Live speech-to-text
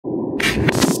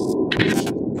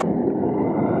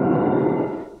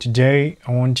Today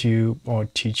I want to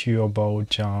teach you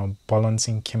about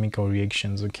balancing chemical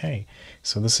reactions. Okay,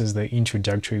 so this is the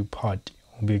introductory part.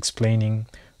 We'll be explaining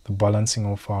the balancing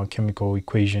of chemical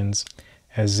equations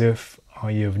as if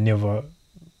you have never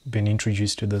been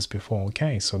introduced to this before.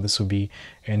 Okay, so this will be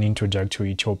an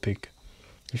introductory topic.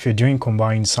 If you're doing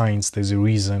combined science, there's a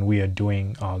reason we are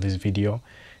doing this video,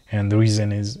 and the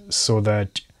reason is so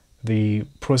that the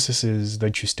processes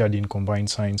that you study in combined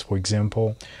science, for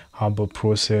example, Haber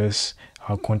process,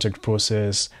 contact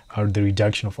process, the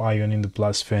reduction of iron in the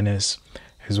blast furnace,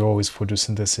 as well as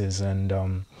photosynthesis and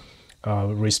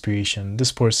respiration.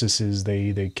 These processes,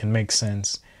 they can make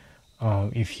sense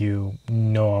if you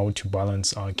know how to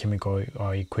balance chemical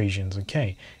equations,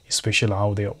 okay, especially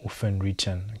how they are often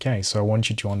written. Okay, so I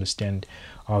want you to understand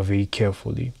very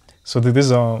carefully. So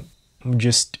these are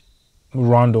just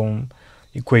random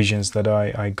equations that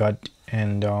I got,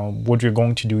 and what we're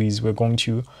going to do is we're going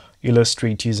to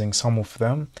illustrate using some of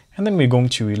them, and then we're going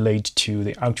to relate to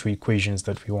the actual equations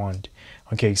that we want.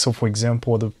 Okay, so for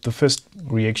example, the first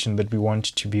reaction that we want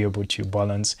to be able to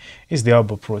balance is the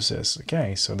Haber process.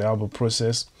 Okay, so the Haber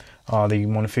process, the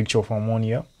manufacture of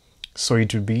ammonia, so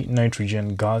it would be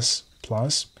nitrogen gas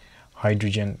plus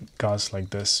hydrogen gas like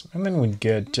this, and then we'd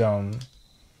get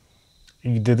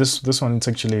this one. It's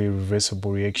actually a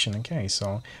reversible reaction. Okay,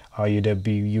 so you'd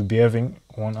be having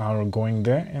one arrow going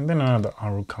there and then another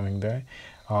arrow coming there,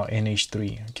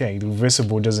 NH3. Okay, the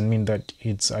reversible doesn't mean that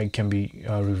it can be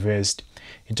reversed.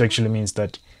 It actually means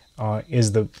that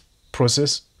as the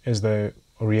process, as the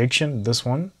reaction, this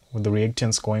one with the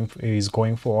reactants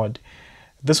going forward,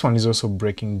 this one is also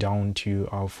breaking down to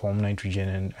form nitrogen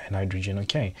and hydrogen.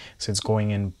 Okay, so it's going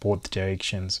in both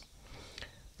directions.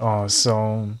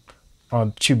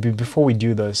 Before we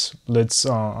do this, let's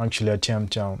actually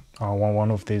attempt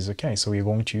one of these. Okay, so we're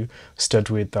going to start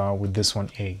with this one,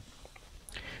 A.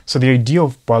 So the idea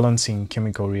of balancing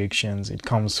chemical reactions, it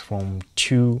comes from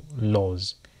two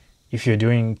laws. If you're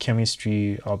doing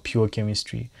chemistry, pure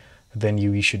chemistry, then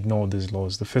you should know these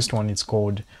laws. The first one is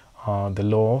called the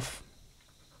law of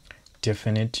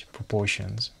definite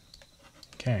proportions.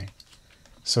 Okay,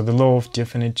 so the law of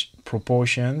definite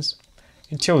proportions,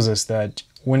 it tells us that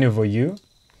whenever you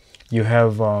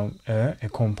have a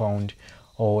compound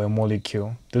or a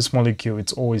molecule, this molecule,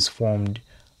 it's always formed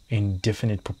in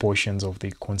definite proportions of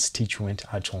the constituent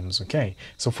atoms. Okay,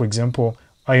 so for example,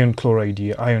 iron chloride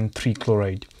here, iron 3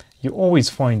 chloride, you always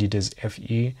find it as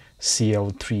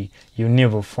FeCl3. You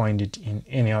never find it in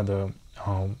any other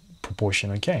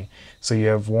proportion. Okay, so you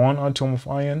have one atom of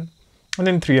iron and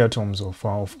then 3 atoms of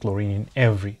chlorine in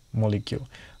every molecule.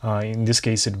 In this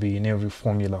case, it'd be in every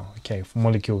formula. Okay,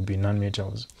 molecule would be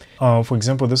nonmetals. For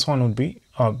example, this one would be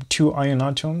 2 iron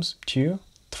atoms to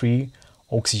 3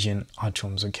 oxygen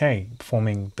atoms. Okay,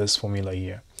 forming this formula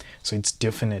here. So it's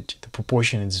definite. The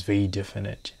proportion is very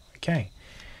definite. Okay,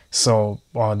 so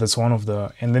that's one of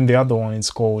the. And then the other one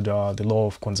is called the law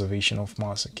of conservation of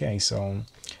mass. Okay, so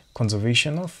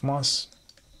conservation of mass.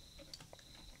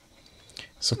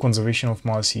 So conservation of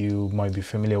mass, you might be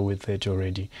familiar with it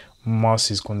already.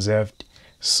 Mass is conserved.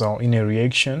 So in a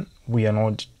reaction, we are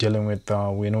not dealing with,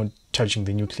 we're not touching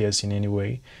the nucleus in any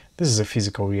way. This is a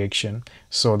physical reaction.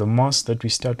 So the mass that we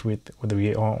start with the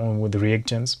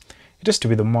reactants, it has to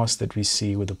be the mass that we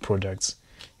see with the products,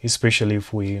 especially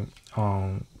if we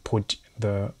put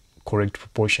the correct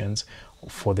proportions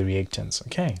for the reactants.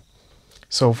 Okay.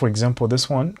 So for example,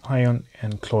 this one, iron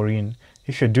and chlorine,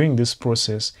 if you're doing this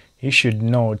process, you should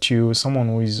know, to someone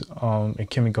who is a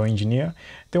chemical engineer,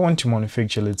 they want to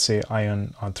manufacture, let's say,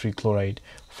 iron 3 chloride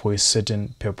for a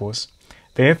certain purpose.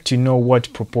 They have to know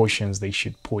what proportions they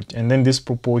should put, and then this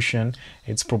proportion,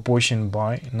 it's proportioned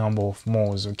by number of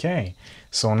moles. Okay,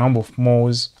 so number of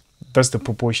moles, that's the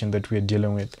proportion that we're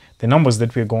dealing with. The numbers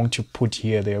that we're going to put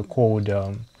here, they are called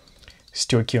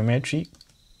stoichiometric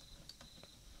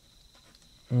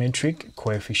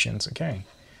coefficients. Okay,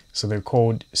 so they're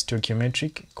called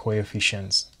stoichiometric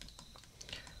coefficients.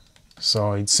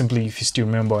 So it's simply, if you still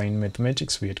remember in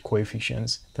mathematics, we had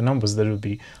coefficients, the numbers that will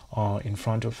be in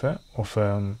front of a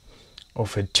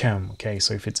term. Okay,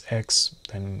 so if it's x,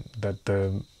 then that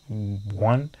the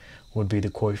 1 would be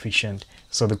the coefficient.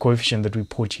 So the coefficient that we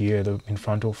put here in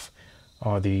front of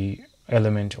the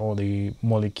element or the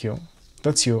molecule,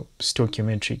 that's your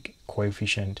stoichiometric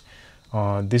coefficient.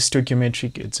 This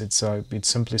stoichiometric, it's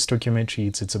simply stoichiometry.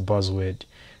 It's a buzzword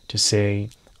to say,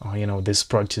 this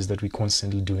practice that we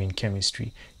constantly do in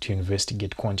chemistry to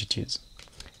investigate quantities.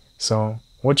 So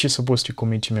what you're supposed to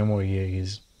commit to memory here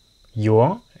is, you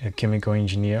are a chemical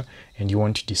engineer and you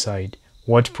want to decide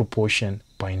what proportion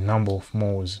by number of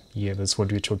moles. Yeah, that's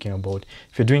what we're talking about.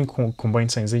 If you're doing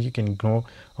combined science, then you can ignore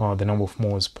the number of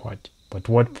moles part. But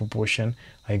what proportion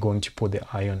are you going to put the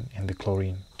iron and the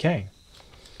chlorine? Okay.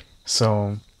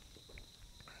 So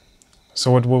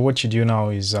what you do now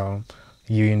is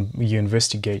you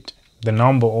investigate the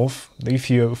number of,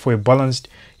 for a balanced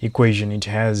equation, it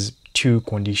has two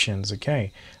conditions.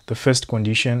 Okay. The first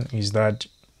condition is that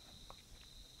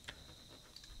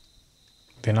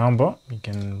the number, you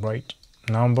can write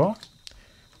number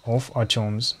of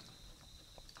atoms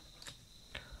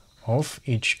of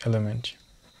each element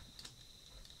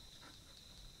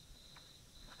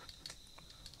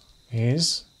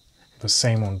is the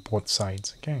same on both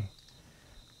sides. Okay.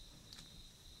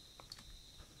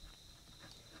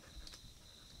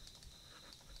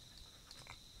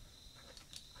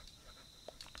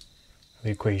 The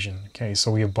equation. Okay,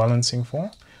 so we are balancing for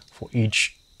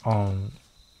each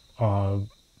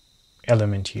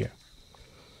element here,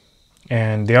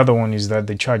 and the other one is that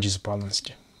the charge is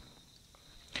balanced.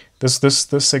 This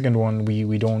second one we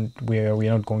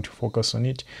are not going to focus on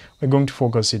it. We're going to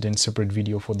focus it in separate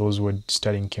video for those who are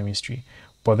studying chemistry.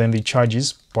 But then the charge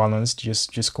is balanced.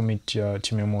 Just commit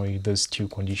to memory those two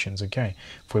conditions. Okay,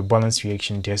 for a balanced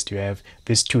reaction test, you have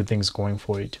these two things going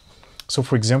for it. So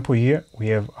for example, here we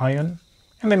have iron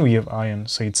and then we have iron,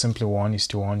 so it's simply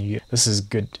 1:1 here. This is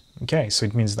good. Okay, so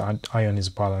it means that iron is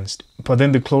balanced. But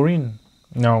then the chlorine,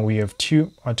 now we have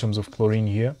 2 atoms of chlorine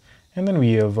here, and then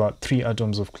we have 3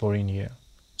 atoms of chlorine here.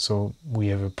 So we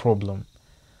have a problem.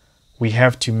 We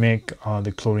have to make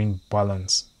the chlorine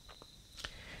balance.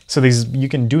 So you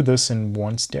can do this in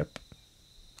one step.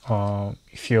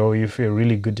 If you're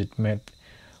really good at math,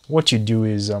 what you do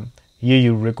is here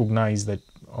you recognize that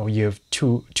you have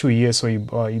two here, so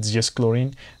it's just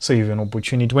chlorine. So you have an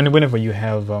opportunity whenever you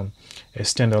have a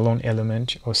standalone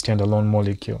element or standalone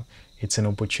molecule, it's an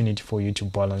opportunity for you to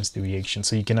balance the reaction.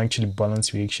 So you can actually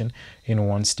balance reaction in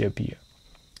one step here.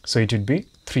 So it would be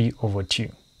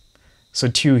 3/2. So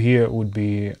 2 here would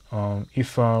be,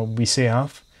 if we say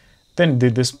half, then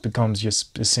this becomes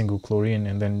just a single chlorine,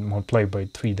 and then multiply by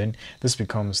 3, then this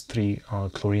becomes 3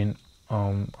 chlorine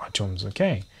atoms.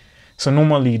 Okay. So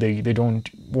normally they don't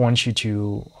want you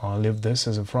to leave this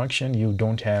as a fraction. You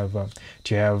don't have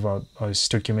to have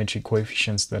stoichiometric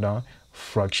coefficients that are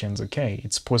fractions. Okay,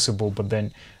 it's possible, but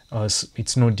then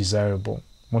it's not desirable.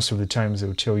 Most of the times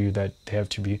they'll tell you that they have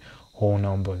to be whole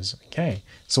numbers. Okay,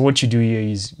 so what you do here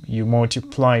is you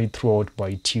multiply throughout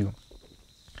by 2.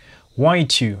 Why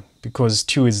 2? Because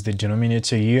 2 is the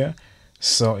denominator here,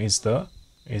 so it's the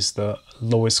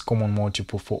lowest common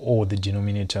multiple for all the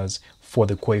denominators for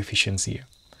the coefficients here.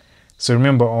 So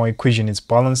remember, our equation is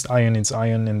balanced. Iron is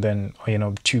iron, and then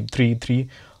three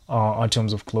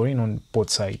atoms of chlorine on both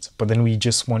sides. But then we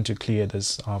just want to clear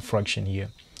this fraction here,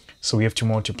 so we have to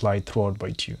multiply throughout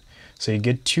by 2. So you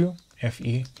get 2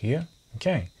 Fe here.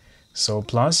 Okay, so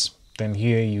plus, then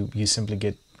here you simply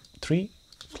get 3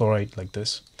 chloride like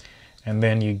this, and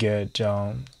then you get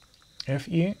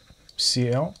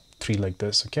FeCl 3 like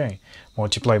this. Okay,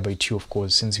 multiply by 2, of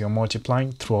course, since you're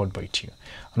multiplying throughout by 2.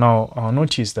 Now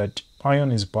notice that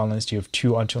iron is balanced. You have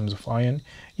 2 atoms of iron,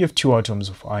 you have 2 atoms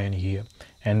of iron here,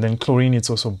 and then chlorine,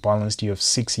 it's also balanced. You have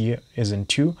 6 here, as in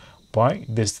 2 by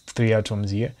this 3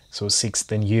 atoms here, so 6.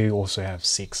 Then here you also have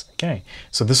 6. Okay,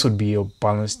 so this would be your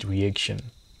balanced reaction.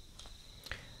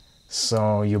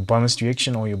 So your balanced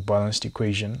reaction or your balanced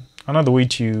equation. Another way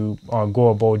to go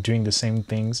about doing the same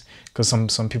things, because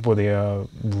some people, they are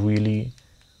really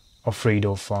afraid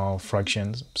of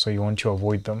fractions, so you want to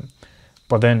avoid them.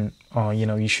 But then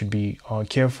you should be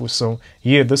careful. So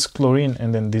here this chlorine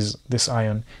and then this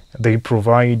iron, they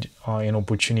provide an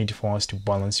opportunity for us to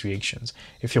balance reactions.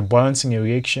 If you're balancing a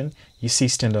reaction, you see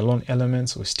standalone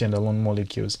elements or standalone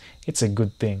molecules, it's a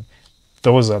good thing.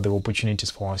 Those are the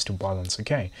opportunities for us to balance.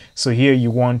 Okay, so here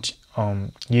you want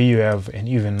here you have an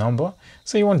even number,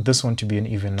 so you want this one to be an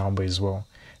even number as well.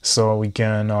 So we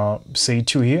can say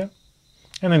 2 here,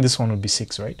 and then this one would be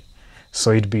 6, right?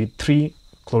 So it'd be 3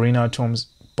 chlorine atoms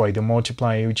by the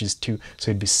multiplier, which is 2,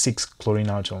 so it'd be 6 chlorine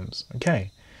atoms.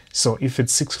 Okay, so if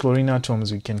it's 6 chlorine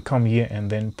atoms, we can come here and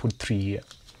then put 3 here.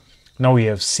 Now we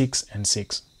have 6 and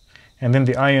 6, and then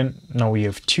the iron, now we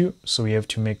have 2, so we have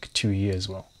to make 2 here as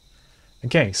well.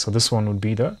 Okay, so this one would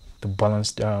be the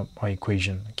balanced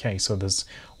equation. Okay, so there's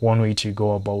one way to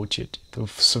go about it. The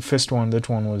first one, that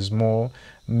one was more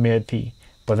mathy,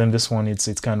 but then this one, it's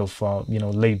kind of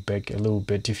laid back a little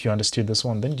bit. If you understood this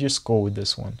one, then just go with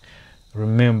this one.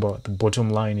 Remember, the bottom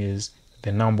line is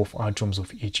the number of atoms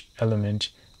of each element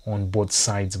on both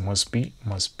sides must be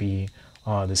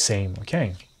the same.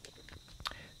 Okay,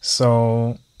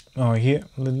 so here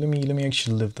let me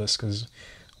actually leave this because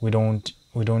we don't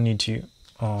need to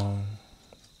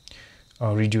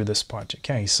redo this part.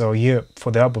 Okay, so here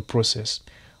for the upper process,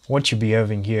 what you'll be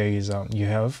having here is you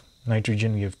have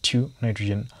nitrogen, you have 2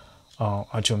 nitrogen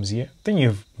atoms here, then you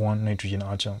have 1 nitrogen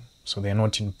atom, so they're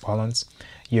not in balance.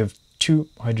 You have 2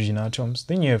 hydrogen atoms,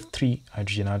 then you have 3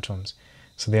 hydrogen atoms,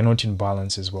 so they're not in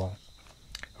balance as well.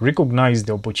 Recognize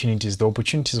the opportunities. The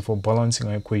opportunities for balancing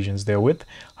our equations, they're with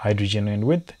hydrogen and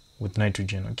with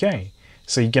nitrogen. Okay,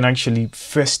 so you can actually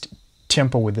first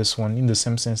temper with this one in the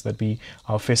same sense that we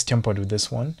are first tempered with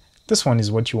this one. This one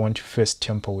is what you want to first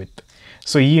temper with.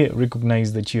 So here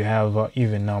recognize that you have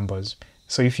even numbers.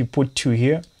 So if you put 2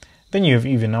 here, then you have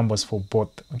even numbers for both.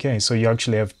 Okay, so you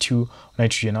actually have 2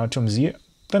 nitrogen atoms here,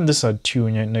 then these are 2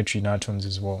 nitrogen atoms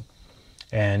as well,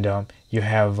 and you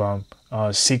have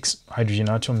 6 hydrogen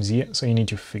atoms here, so you need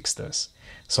to fix this.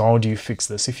 So how do you fix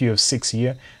this? If you have 6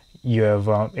 here, you have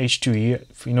H2 here.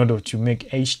 In order to make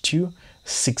H2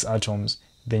 6 atoms,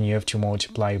 then you have to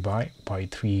multiply by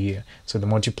 3 here. So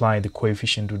the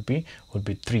coefficient would be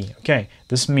 3. Okay,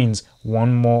 this means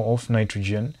 1 mole of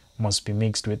nitrogen must be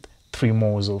mixed with 3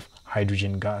 moles of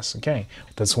hydrogen gas. Okay,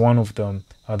 that's one of them.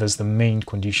 That's the main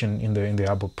condition in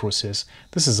the upper process.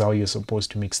 This is how you're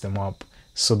supposed to mix them up,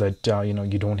 so that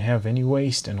you don't have any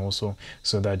waste, and also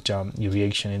so that your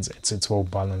reaction it's well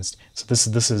balanced. So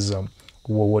this is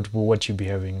what you'll be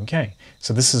having. Okay,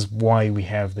 so this is why we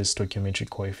have this stoichiometric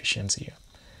coefficients here.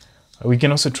 We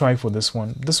can also try for this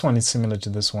one. This one is similar to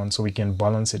this one, so we can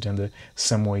balance it in the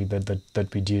same way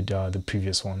that we did the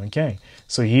previous one. Okay,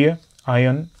 so here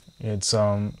iron, it's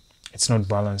not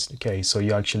balanced. Okay, so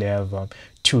you actually have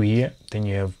 2 here, then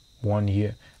you have 1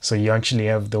 here. So you actually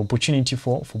have the opportunity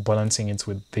for balancing it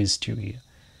with these 2 here.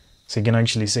 So you can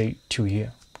actually say 2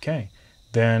 here. Okay,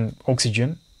 then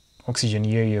oxygen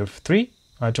here you have 3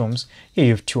 atoms, here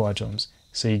you have 2 atoms.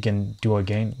 So you can do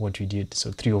again what we did,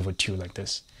 so 3/2 like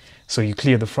this. So you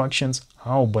clear the fractions.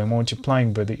 How? By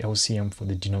multiplying by the LCM for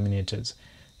the denominators.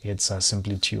 It's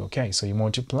simply 2. Okay, so you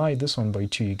multiply this one by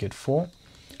 2, you get 4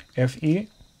 Fe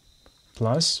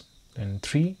plus then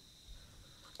 3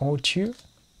 O2.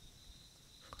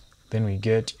 Then we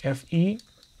get Fe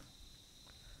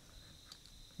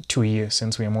 2 here,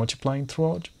 since we are multiplying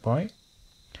throughout by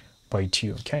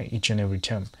 2. Okay, each and every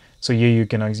term. So here you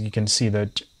can see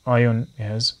that iron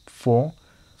has 4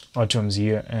 atoms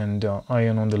here, and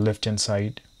iron on the left hand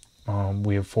side,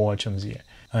 we have 4 atoms here,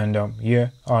 and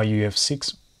here you have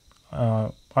 6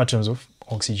 atoms of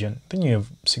oxygen, then you have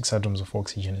 6 atoms of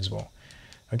oxygen as well.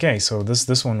 Okay, so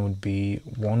this one would be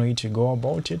one way to go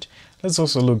about it. Let's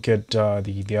also look at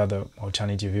the other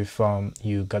alternative if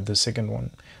you got the second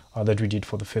one that we did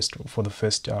for the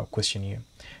first question here.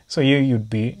 So here you'd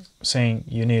be saying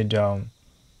you need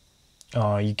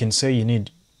you can say you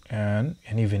need an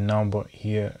even number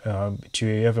here.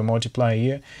 To have a multiplier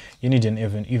here, you need an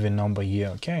even number here.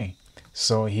 Okay,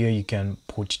 so here you can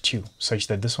put 2 such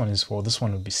that this one is 4, this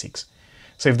one would be 6.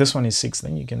 So if this one is 6,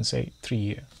 then you can say 3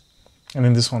 here, and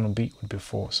then this one would be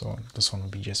 4, so this one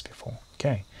would be just before.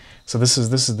 Okay, so this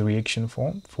is the reaction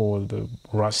form for the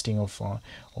rusting of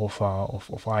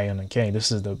iron. Okay,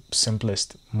 this is the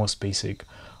simplest, most basic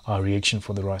reaction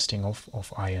for the rusting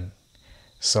of iron.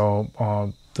 So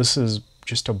this is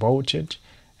just about it,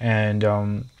 and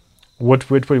what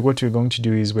we're going to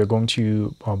do is we're going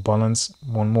to balance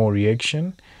one more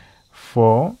reaction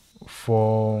for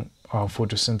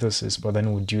photosynthesis, but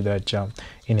then we'll do that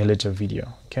in a later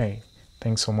video. Okay,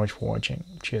 thanks so much for watching.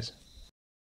 Cheers.